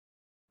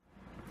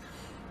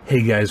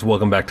Hey guys,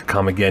 welcome back to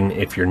Comic-Geddon.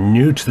 If you're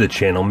new to the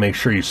channel, make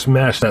sure you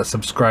smash that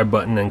subscribe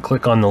button and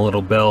click on the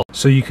little bell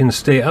so you can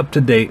stay up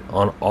to date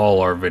on all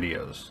our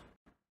videos.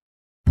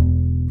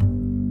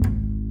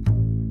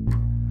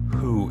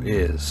 Who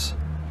is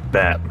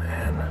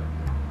Batman?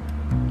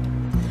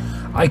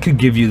 I could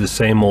give you the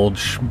same old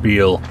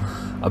spiel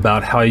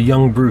about how a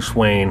young Bruce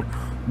Wayne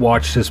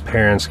watched his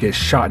parents get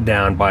shot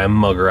down by a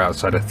mugger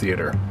outside a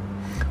theater.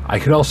 I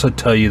could also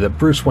tell you that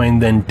Bruce Wayne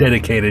then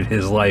dedicated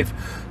his life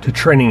to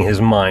training his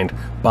mind,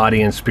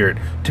 body, and spirit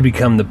to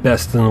become the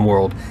best in the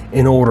world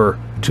in order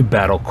to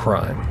battle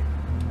crime.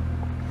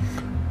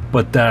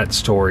 But that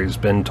story's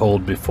been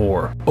told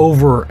before,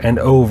 over and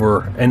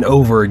over and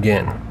over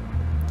again.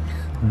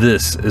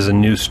 This is a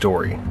new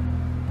story.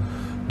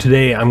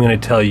 Today I'm going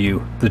to tell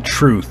you the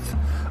truth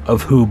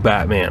of who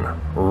Batman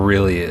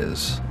really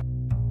is.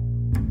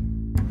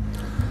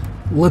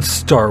 Let's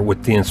start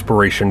with the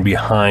inspiration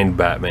behind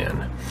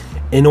Batman.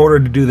 In order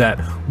to do that,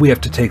 we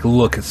have to take a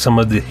look at some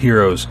of the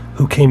heroes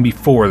who came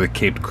before the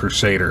Caped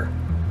Crusader.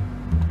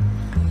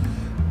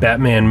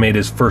 Batman made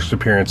his first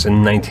appearance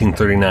in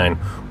 1939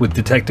 with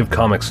Detective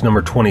Comics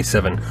number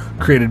 27,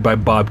 created by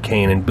Bob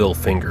Kane and Bill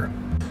Finger.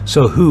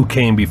 So who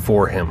came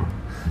before him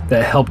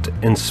that helped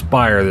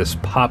inspire this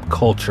pop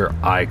culture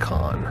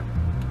icon?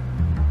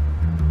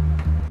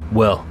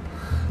 Well,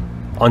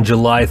 on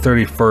July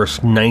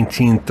 31st,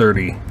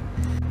 1930,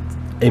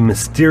 a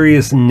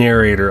mysterious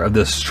narrator of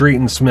the Street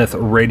and Smith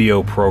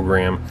radio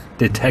program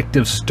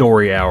Detective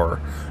Story Hour,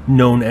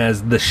 known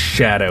as The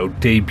Shadow,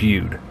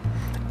 debuted,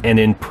 and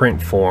in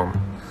print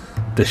form,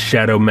 The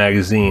Shadow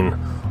magazine,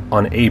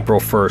 on April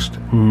 1st,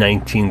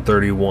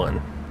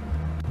 1931.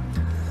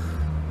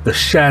 The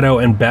Shadow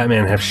and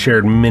Batman have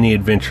shared many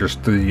adventures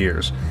through the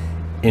years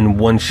in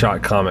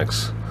one-shot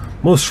comics,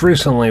 most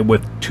recently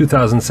with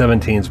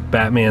 2017's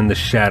Batman the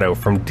Shadow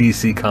from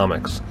DC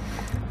Comics,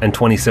 and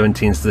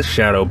 2017's The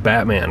Shadow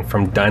Batman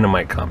from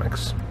Dynamite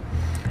Comics.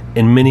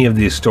 In many of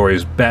these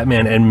stories,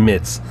 Batman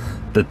admits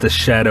that the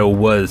Shadow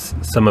was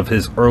some of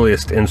his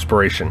earliest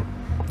inspiration,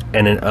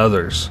 and in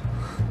others,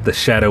 the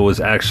Shadow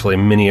was actually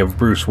many of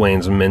Bruce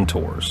Wayne's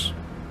mentors.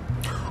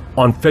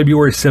 On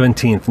February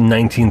 17th,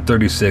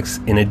 1936,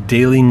 in a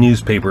daily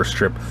newspaper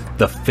strip,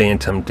 the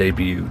Phantom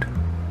debuted.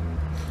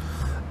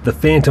 The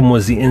Phantom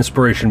was the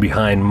inspiration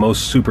behind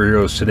most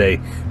superheroes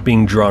today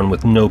being drawn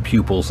with no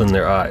pupils in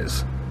their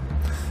eyes.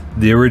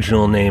 The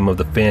original name of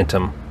the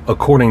Phantom,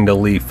 according to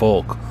Lee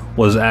Falk,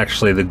 was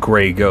actually the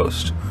Gray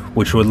Ghost,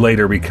 which would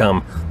later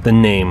become the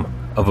name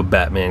of a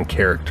Batman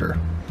character.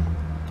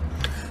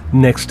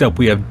 Next up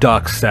we have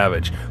Doc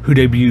Savage, who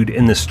debuted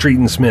in the Street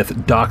and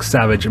Smith Doc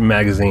Savage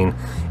magazine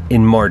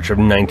in March of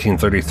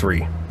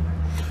 1933.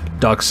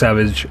 Doc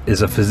Savage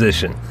is a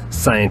physician,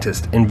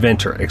 scientist,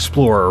 inventor,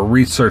 explorer,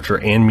 researcher,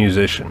 and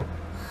musician.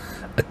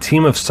 A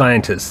team of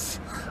scientists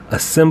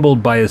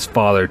assembled by his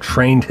father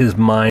trained his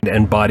mind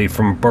and body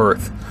from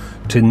birth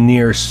to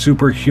near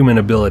superhuman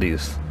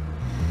abilities.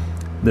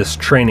 This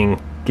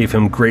training gave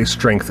him great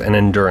strength and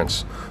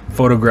endurance,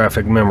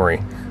 photographic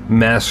memory,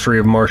 mastery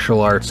of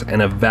martial arts,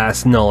 and a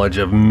vast knowledge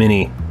of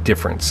many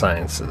different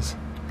sciences.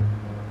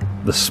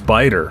 The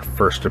Spider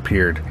first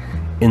appeared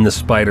in The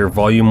Spider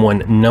Volume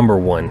 1, Number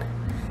 1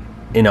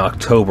 in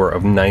October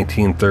of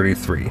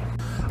 1933.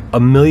 A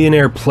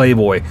millionaire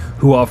playboy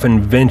who often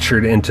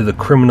ventured into the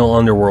criminal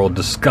underworld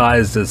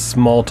disguised as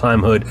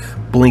small-time hood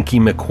Blinky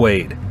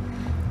McQuaid.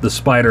 The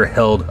Spider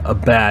held a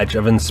badge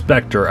of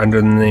inspector under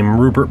the name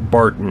Rupert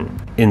Barton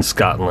in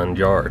Scotland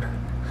Yard,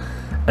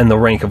 and the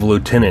rank of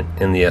lieutenant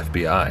in the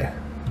FBI.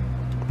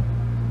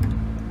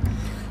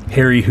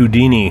 Harry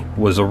Houdini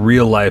was a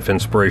real-life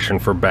inspiration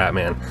for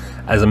Batman.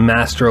 As a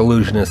master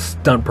illusionist,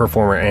 stunt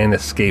performer, and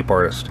escape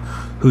artist,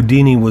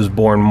 Houdini was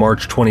born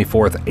March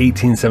 24th,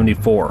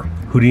 1874.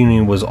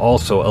 Houdini was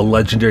also a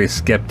legendary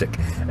skeptic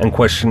and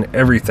questioned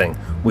everything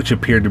which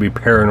appeared to be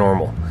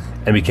paranormal,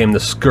 and became the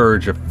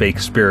scourge of fake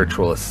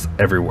spiritualists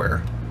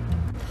everywhere.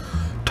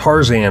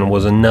 Tarzan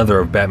was another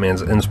of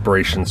Batman's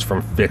inspirations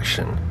from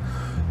fiction.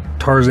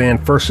 Tarzan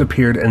first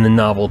appeared in the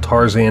novel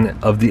Tarzan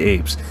of the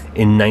Apes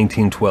in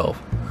 1912.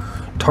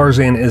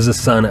 Tarzan is the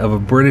son of a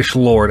British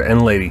lord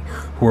and lady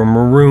who were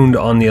marooned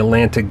on the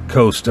Atlantic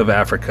coast of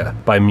Africa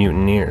by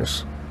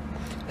mutineers.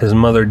 His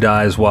mother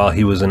dies while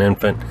he was an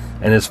infant,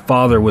 and his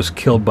father was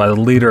killed by the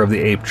leader of the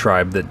ape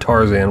tribe that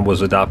Tarzan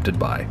was adopted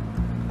by.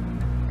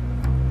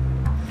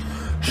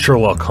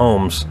 Sherlock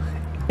Holmes,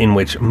 in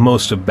which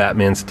most of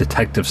Batman's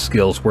detective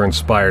skills were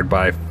inspired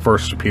by,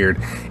 first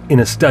appeared in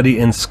A Study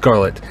in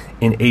Scarlet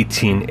in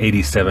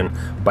 1887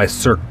 by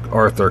Sir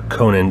Arthur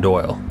Conan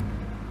Doyle.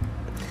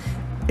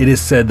 It is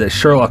said that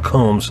Sherlock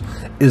Holmes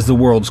is the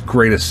world's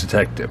greatest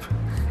detective,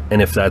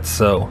 and if that's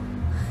so,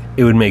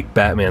 it would make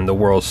Batman the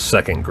world's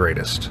second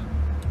greatest.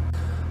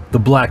 The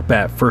Black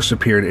Bat first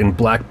appeared in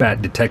Black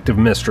Bat Detective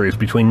Mysteries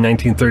between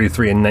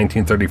 1933 and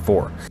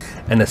 1934,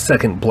 and a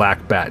second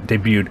Black Bat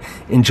debuted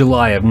in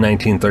July of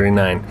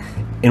 1939,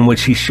 in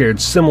which he shared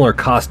similar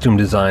costume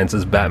designs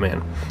as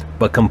Batman,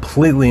 but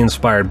completely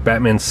inspired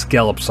Batman's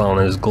scallops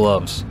on his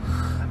gloves,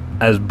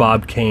 as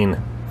Bob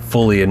Kane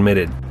fully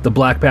admitted. The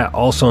Black Bat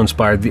also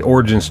inspired the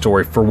origin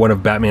story for one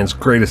of Batman's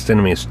greatest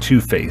enemies,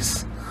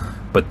 Two-Face.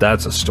 But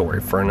that's a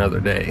story for another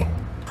day.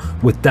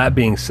 With that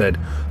being said,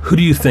 who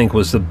do you think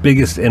was the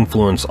biggest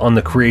influence on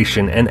the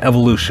creation and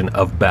evolution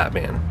of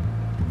Batman?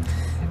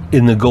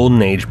 In the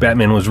Golden Age,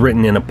 Batman was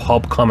written in a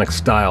pulp comic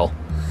style.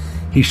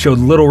 He showed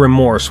little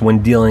remorse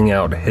when dealing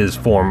out his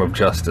form of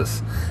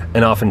justice,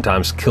 and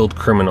oftentimes killed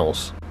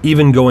criminals,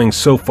 even going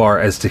so far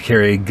as to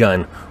carry a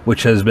gun,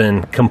 which has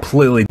been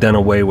completely done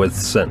away with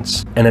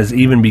since, and has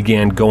even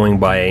began going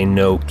by a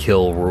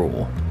no-kill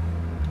rule.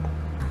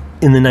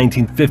 In the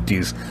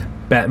 1950s,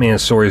 Batman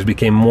stories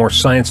became more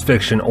science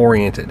fiction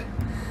oriented.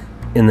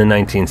 In the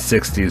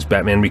 1960s,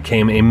 Batman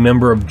became a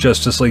member of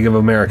Justice League of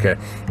America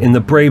in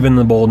the Brave and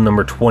the Bold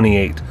number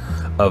 28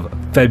 of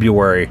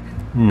February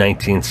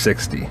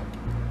 1960.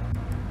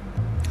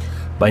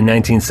 By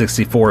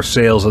 1964,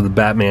 sales of the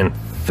Batman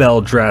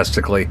fell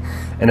drastically,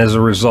 and as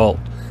a result,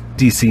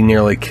 DC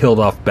nearly killed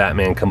off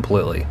Batman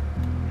completely.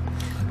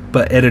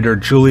 But editor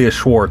Julia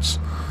Schwartz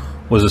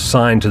was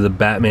assigned to the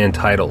Batman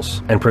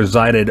titles and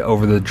presided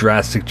over the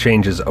drastic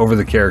changes over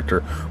the character,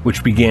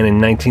 which began in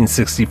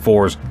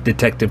 1964's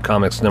Detective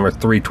Comics number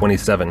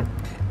 327.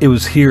 It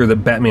was here that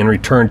Batman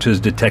returned to his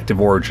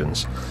detective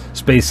origins.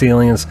 Space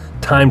aliens,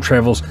 time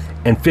travels,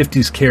 and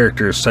 50s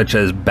characters such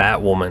as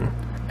Batwoman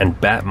and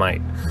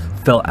Batmite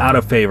fell out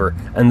of favor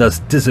and thus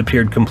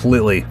disappeared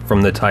completely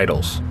from the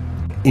titles.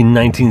 In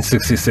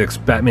 1966,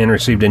 Batman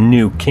received a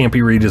new,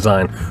 campy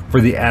redesign for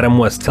the Adam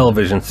West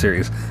television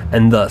series,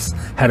 and thus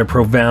had a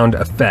profound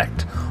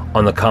effect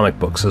on the comic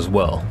books as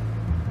well.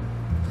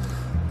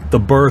 The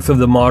birth of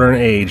the modern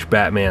age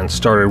Batman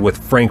started with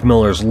Frank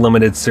Miller's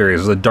limited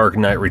series The Dark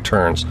Knight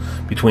Returns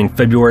between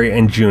February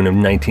and June of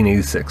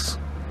 1986.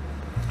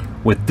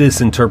 With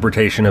this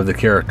interpretation of the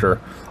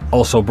character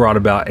also brought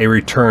about a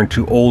return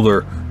to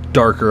older,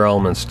 darker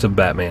elements to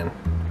Batman.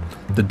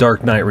 The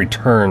Dark Knight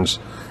Returns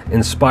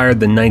inspired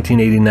the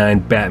 1989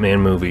 Batman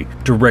movie,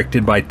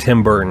 directed by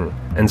Tim Burton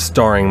and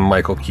starring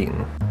Michael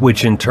Keaton,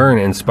 which in turn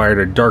inspired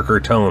a darker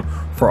tone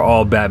for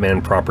all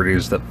Batman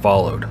properties that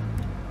followed.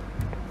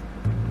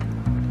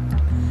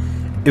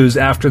 It was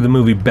after the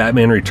movie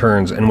Batman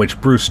Returns in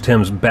which Bruce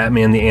Timm's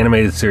Batman the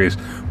Animated Series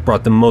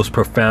brought the most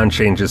profound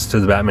changes to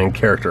the Batman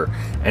character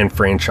and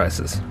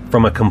franchises,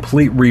 from a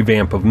complete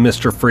revamp of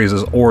Mr.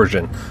 Freeze's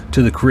origin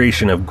to the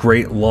creation of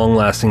great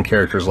long-lasting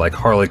characters like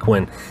Harley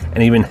Quinn,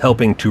 and even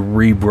helping to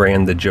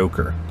rebrand the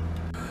Joker.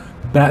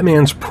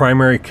 Batman's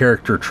primary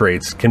character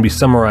traits can be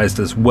summarized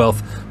as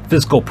wealth,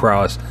 physical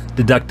prowess,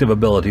 deductive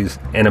abilities,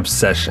 and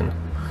obsession.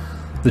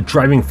 The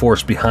driving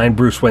force behind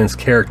Bruce Wayne's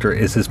character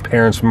is his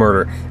parents'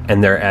 murder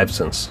and their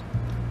absence.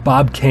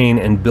 Bob Kane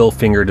and Bill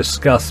Finger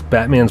discussed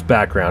Batman's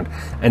background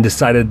and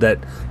decided that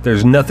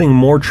there's nothing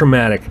more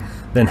traumatic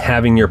than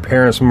having your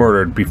parents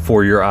murdered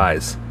before your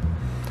eyes.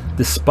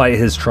 Despite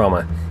his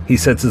trauma, he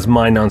sets his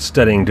mind on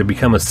studying to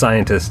become a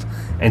scientist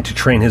and to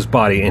train his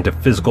body into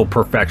physical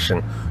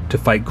perfection to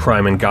fight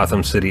crime in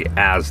Gotham City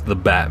as the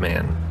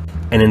Batman.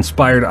 An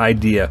inspired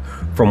idea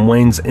from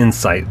Wayne's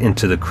insight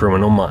into the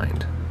criminal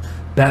mind.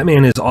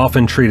 Batman is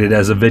often treated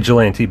as a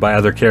vigilante by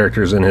other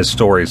characters in his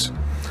stories.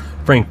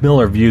 Frank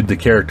Miller viewed the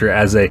character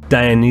as a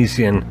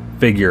Dionysian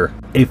figure,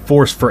 a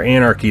force for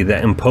anarchy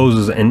that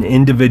imposes an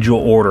individual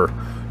order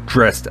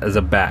dressed as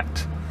a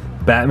bat.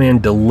 Batman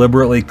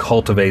deliberately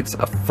cultivates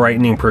a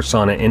frightening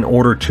persona in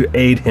order to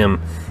aid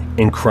him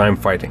in crime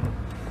fighting,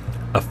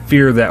 a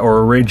fear that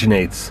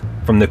originates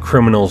from the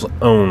criminal's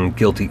own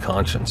guilty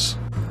conscience.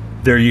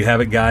 There you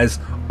have it, guys,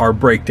 our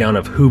breakdown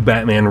of who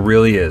Batman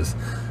really is.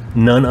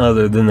 None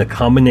other than the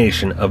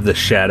combination of the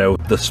Shadow,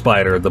 the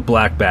Spider, the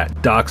Black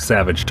Bat, Doc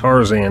Savage,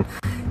 Tarzan,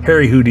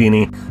 Harry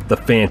Houdini, the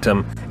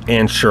Phantom,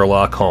 and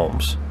Sherlock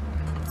Holmes.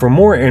 For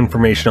more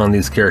information on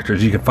these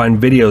characters, you can find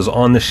videos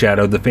on the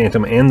Shadow, the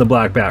Phantom, and the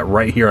Black Bat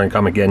right here on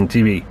Comicgeddon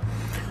TV.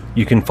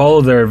 You can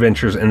follow their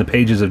adventures in the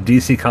pages of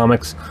DC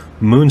Comics,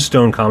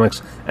 Moonstone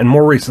Comics, and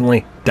more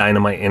recently,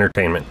 Dynamite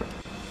Entertainment.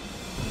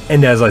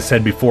 And as I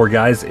said before,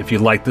 guys, if you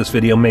like this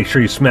video, make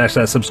sure you smash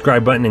that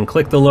subscribe button and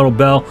click the little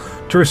bell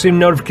to receive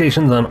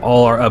notifications on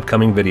all our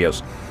upcoming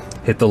videos.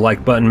 Hit the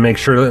like button, make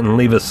sure and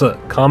leave us a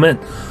comment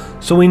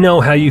so we know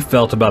how you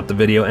felt about the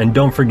video, and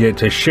don't forget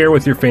to share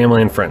with your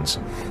family and friends.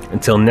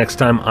 Until next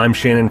time, I'm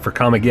Shannon for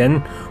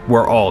Comicgeddon,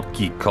 where all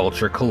geek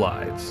culture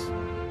collides.